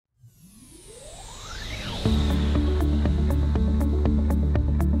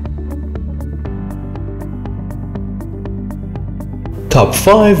Top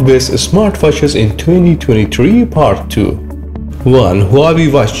 5 Best Smartwatches in 2023 Part 2. 1. Huawei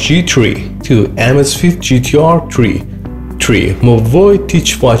Watch G3. 2. Amazfit GTR 3. 3. Movoy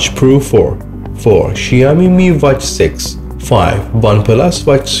TouchWatch Pro 4. 4. Xiaomi Mi Watch 6. 5. OnePlus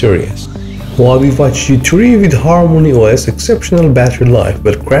Watch Series. Huawei Watch G3 with Harmony OS, exceptional battery life,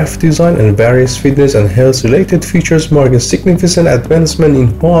 well-crafted design, and various fitness and health-related features mark a significant advancement in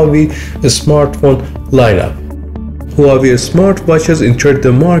Huawei smartphone lineup. Huawei smartwatches entered the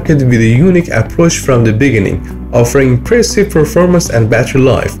market with a unique approach from the beginning, offering impressive performance and battery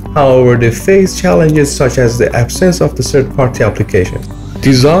life. However, they face challenges such as the absence of the third-party applications.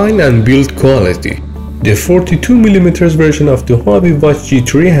 Design and build quality. The 42mm version of the Huawei Watch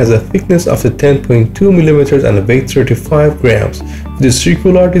G3 has a thickness of 10.2mm and a weight 35 grams. With a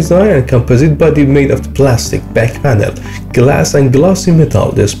circular design and composite body made of plastic, back panel, glass and glossy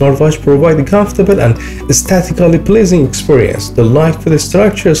metal, the smartwatch provides a comfortable and aesthetically pleasing experience. The lightweight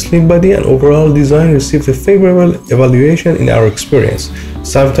structure, slim body, and overall design received a favorable evaluation in our experience.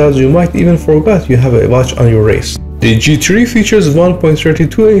 Sometimes you might even forget you have a watch on your wrist. The G3 features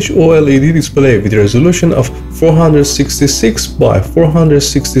 1.32-inch OLED display with a resolution of 466 by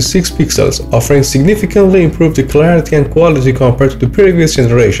 466 pixels, offering significantly improved clarity and quality compared to the previous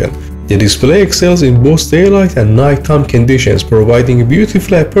generation. The display excels in both daylight and nighttime conditions, providing a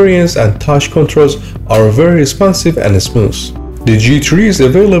beautiful appearance, and touch controls are very responsive and smooth. The G3 is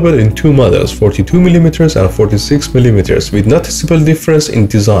available in two models, 42mm and 46mm, with noticeable difference in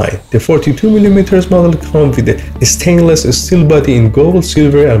design. The 42mm model comes with a stainless steel body in gold,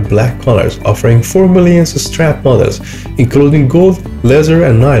 silver, and black colors, offering 4 million strap models, including gold, leather,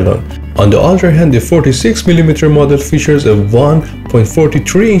 and nylon. On the other hand, the 46mm model features a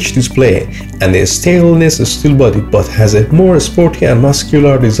 1.43-inch display and a stainless steel body, but has a more sporty and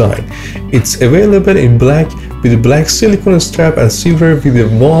muscular design. It's available in black with a black silicone strap and silver with a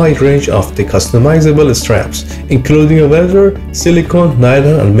wide range of the customizable straps, including a leather, silicone,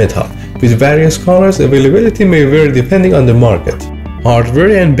 nylon, and metal. With various colors, availability may vary depending on the market.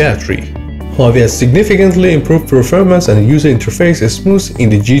 Hardware and battery. Huawei has significantly improved performance and user interface is smooth in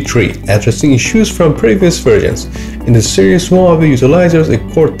the G3, addressing issues from previous versions. In the series, Huawei utilizes a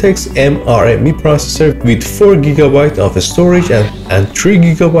Cortex-M processor with 4GB of storage and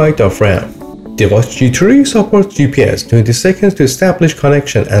 3GB of RAM. The Watch G3 supports GPS, 20 seconds to establish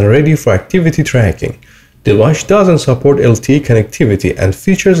connection, and ready for activity tracking. The watch doesn't support LTE connectivity, and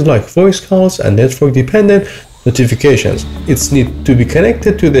features like voice calls and network-dependent notifications. It's need to be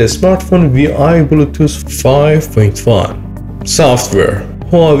connected to the smartphone via Bluetooth 5.1. Software.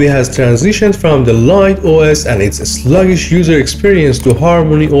 Huawei has transitioned from the Light OS and its sluggish user experience to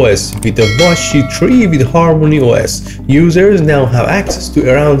Harmony OS. With the Watch G3 with Harmony OS, users now have access to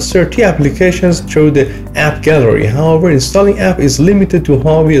around 30 applications through the app gallery. However, installing app is limited to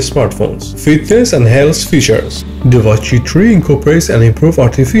Huawei smartphones. Fitness and health features. The Watch G3 incorporates an improved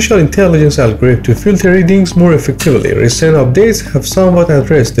artificial intelligence algorithm to filter readings more effectively. Recent updates have somewhat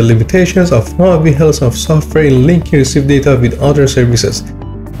addressed the limitations of Huawei Health software in linking received data with other services.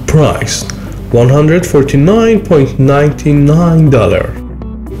 Price: $149.99.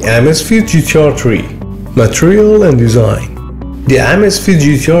 Amazfit GTR 3. Material and design. The Amazfit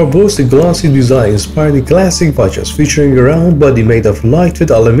GTR boasts a glossy design inspired by classic watches, featuring a round body made of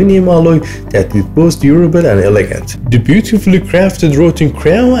lightweight aluminum alloy that is both durable and elegant. The beautifully crafted rotating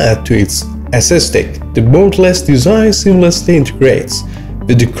crown adds to its aesthetic. The borderless design seamlessly integrates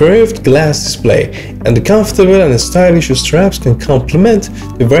with the curved glass display, and the comfortable and stylish straps can complement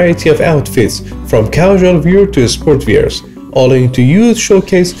the variety of outfits from casual wear to sport wears, allowing you to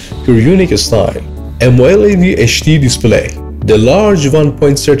showcase your unique style. AMOLED HD display. The large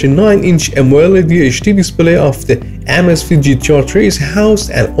 1.39-inch AMOLED HD display of the Amazfit GTR 3 is housed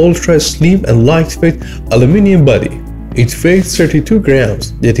an ultra-slim and lightweight aluminum body. It weighs 32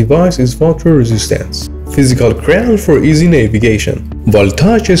 grams. The device is water resistant. Physical crown for easy navigation. While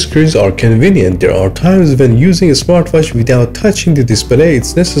touch screens are convenient, there are times when using a smartwatch without touching the display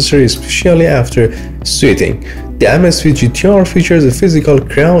is necessary, especially after sweating. The Amazfit GTR features a physical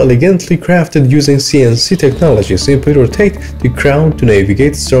crown elegantly crafted using CNC technology. Simply rotate the crown to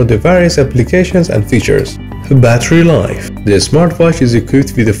navigate through the various applications and features. Battery life. The smartwatch is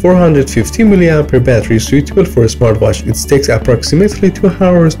equipped with a 450 mAh battery suitable for a smartwatch. It takes approximately 2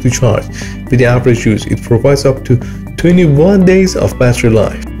 hours to charge. With the average use, it provides up to 21 days of battery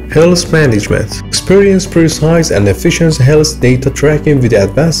life. Health management. Experience precise and efficient health data tracking with the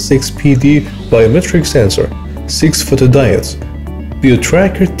advanced 6PD biometric sensor, 6 photodiodes,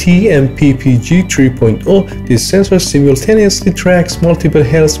 BioTracker TMPPG 3.0. This sensor simultaneously tracks multiple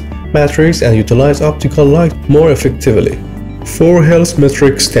health metrics and utilizes optical light more effectively. 4 health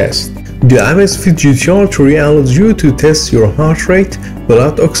metrics test. The Amazfit GTR 3 allows you to test your heart rate,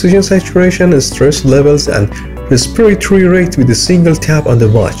 blood oxygen saturation, stress levels, and respiratory rate with a single tap on the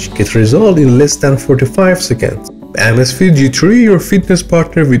watch. Get results in less than 45 seconds. Amazfit G3, your fitness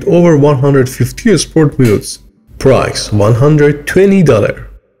partner with over 150 sport modes. Price $120.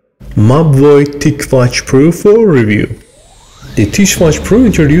 Zibaei TicWatch Pro for review. The TicWatch Pro,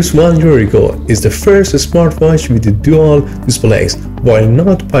 introduced 1 year ago, is the first smartwatch with the dual displays. While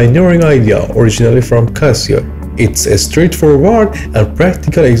not pioneering idea originally from Casio, it's a straightforward and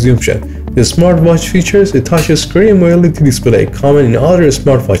practical execution. The smartwatch features a touchscreen OLED display common in other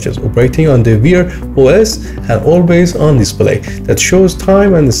smartwatches operating on the Wear OS, and always-on display that shows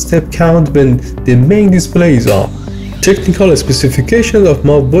time and step count when the main display is on. Technical specifications of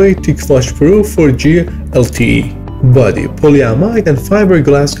Zibaei TicWatch Pro 4G LTE. Body, polyamide and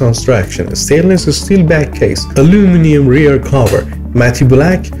fiberglass construction, stainless steel back case, aluminum rear cover, matte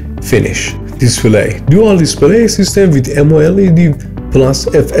black finish. Display, dual display system with AMOLED plus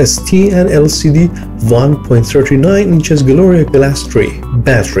FST and LCD, 1.39 inches Gloria Glass 3.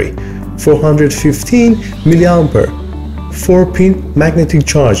 Battery, 415 mAh, 4-pin magnetic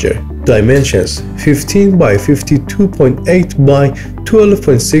charger. Dimensions, 15 by 52.8 by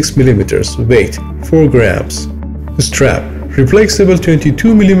 12.6 millimeters. Weight, 4 grams. Strap, reflexible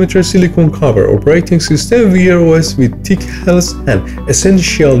 22mm silicone cover. Operating system Wear OS with Tic Health and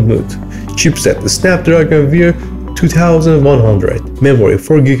Essential Mode. Chipset, Snapdragon Wear 2100. Memory,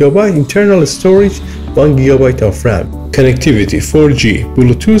 4GB. Internal storage, 1GB of RAM. Connectivity, 4G,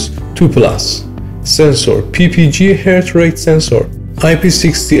 Bluetooth 2+. Sensor, PPG heart rate sensor.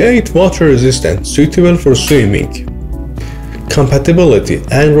 IP68 water resistant, suitable for swimming. Compatibility,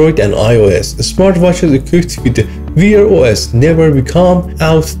 Android and iOS. Smartwatches equipped with the Wear OS never become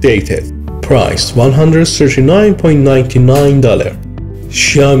outdated. Price $139.99.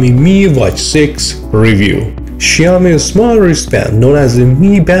 Xiaomi Mi Watch 6 review. Xiaomi's small wristband, known as the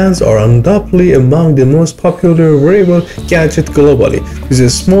Mi Bands, are undoubtedly among the most popular wearable gadgets globally. This is a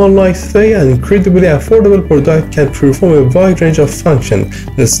small, lightweight, and incredibly affordable product can perform a wide range of functions.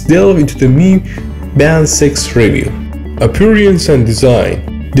 Let's delve into the Mi Band 6 review. Appearance and design.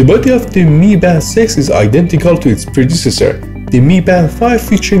 The body of the Mi Band 6 is identical to its predecessor, the Mi Band 5,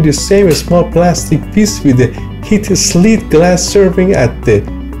 featuring the same small plastic piece with the heat slit glass serving at the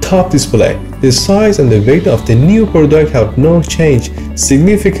top display. The size and the weight of the new product have not changed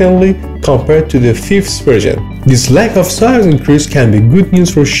significantly compared to the 5th version. This lack of size increase can be good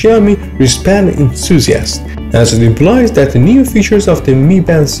news for Xiaomi wristband enthusiasts, as it implies that the new features of the Mi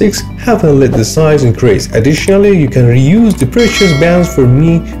Band 6 haven't let the size increase. Additionally, you can reuse the purchase bands for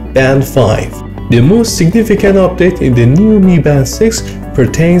Mi Band 5. The most significant update in the new Mi Band 6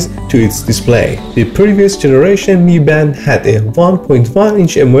 pertains to its display. The previous generation Mi Band had a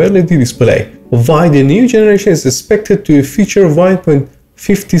 1.1-inch AMOLED display, while the new generation is expected to feature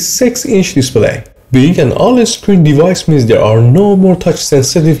 1.56-inch display. Being an all-screen device means there are no more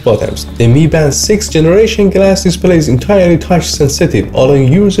touch-sensitive buttons. The Mi Band 6 generation glass display is entirely touch-sensitive, allowing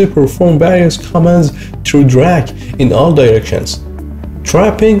users to perform various commands through drag in all directions,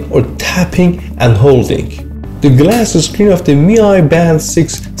 tapping or tapping and holding. The glass screen of the Mi Band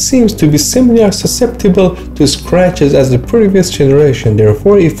 6 seems to be similarly susceptible to scratches as the previous generation.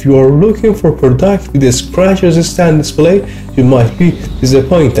 Therefore, if you are looking for a product with a scratch-resistant display, you might be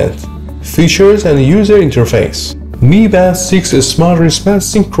disappointed. Features and user interface. Mi Band 6 smart wristband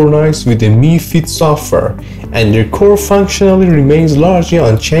synchronized with the Mi Fit software, and their core functionality remains largely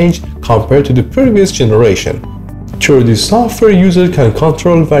unchanged compared to the previous generation. Through this software, users can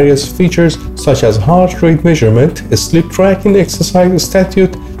control various features such as heart rate measurement, sleep tracking, exercise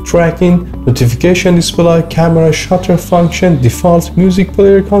status tracking, notification display, camera shutter function, default music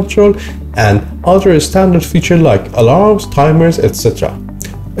player control, and other standard features like alarms, timers, etc.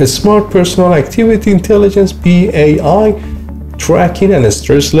 A smart personal activity intelligence (PAI) tracking and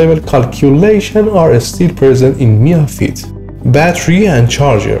stress level calculation are still present in Mi Fit. Battery and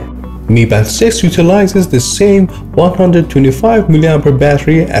charger. Mi Band 6 utilizes the same 125 mAh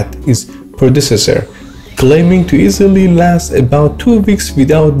battery as its predecessor, claiming to easily last about 2 weeks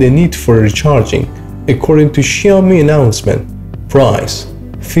without the need for recharging, according to Xiaomi announcement. Price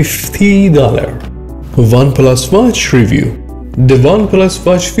 $50. OnePlus Watch review. The OnePlus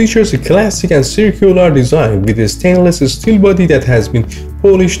Watch features a classic and circular design with a stainless steel body that has been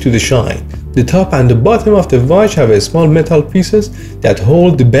polished to the shine. The top and the bottom of the watch have a small metal pieces that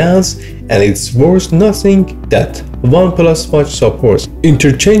hold the bands, and it's worth nothing that OnePlus watch supports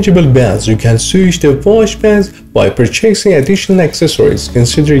interchangeable bands. You can switch the watch bands by purchasing additional accessories,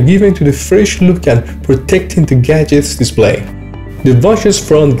 consider giving to the fresh look and protecting the gadget's display. The watch's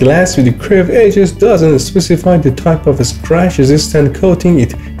front glass with the curved edges doesn't specify the type of scratch-resistant coating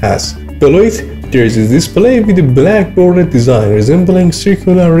it has. Below it, there is a display with a black bordered design resembling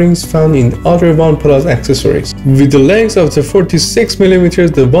circular rings found in other OnePlus accessories. With the length of the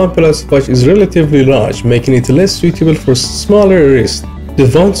 46mm, the OnePlus watch is relatively large, making it less suitable for smaller wrists. The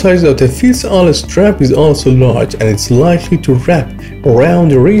one size of the fits-all strap is also large, and it's likely to wrap around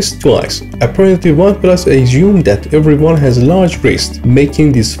the wrist twice. Apparently, OnePlus assumed that everyone has large wrists,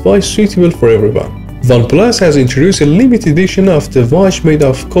 making this watch suitable for everyone. OnePlus has introduced a limited edition of the watch made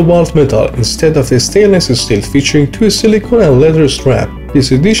of cobalt metal instead of a stainless steel, featuring two silicone and leather straps.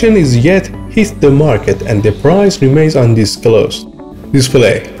 This edition is yet hit the market, and the price remains undisclosed.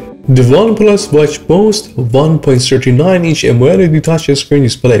 Display. The OnePlus watch boasts 1.39-inch AMOLED touchscreen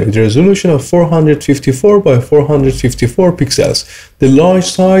display with a resolution of 454 by 454 pixels. The large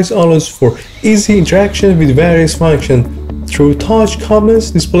size allows for easy interaction with various functions through touch comments,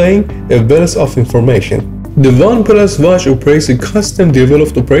 displaying a wealth of information. The OnePlus watch operates a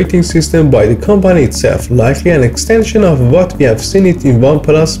custom-developed operating system by the company itself, likely an extension of what we have seen it in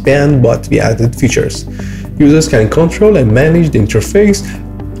OnePlus Band but with added features. Users can control and manage the interface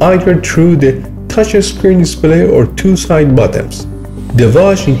either through the touchscreen display or two side buttons. The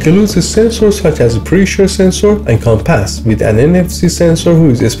watch includes a sensor such as a pressure sensor and compass, with an NFC sensor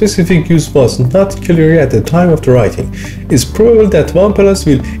whose specific use was not clear at the time of the writing. It's probable that OnePlus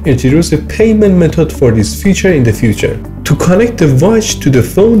will introduce a payment method for this feature in the future. To connect the watch to the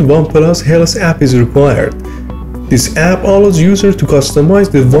phone, OnePlus Health app is required. This app allows users to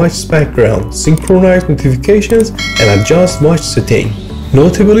customize the watch's background, synchronize notifications, and adjust watch settings.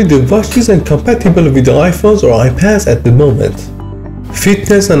 Notably, the watch isn't compatible with iPhones or iPads at the moment.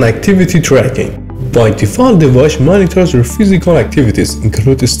 Fitness and activity tracking. By default, the watch monitors your physical activities,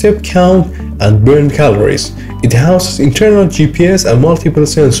 including step count and burned calories. It houses internal GPS and multiple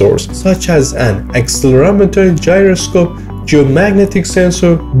sensors, such as an accelerometer, gyroscope, geomagnetic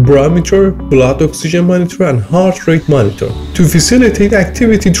sensor, barometer, blood oxygen monitor, and heart rate monitor. To facilitate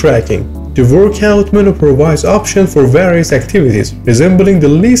activity tracking, the workout menu provides options for various activities, resembling the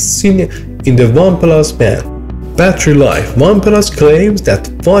list seen in the OnePlus Band. Battery life. OnePlus claims that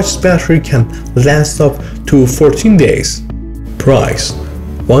watch's battery can last up to 14 days. Price: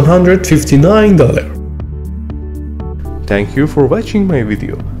 $159. Thank you for watching my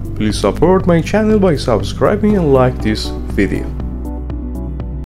video. Please support my channel by subscribing and like this video.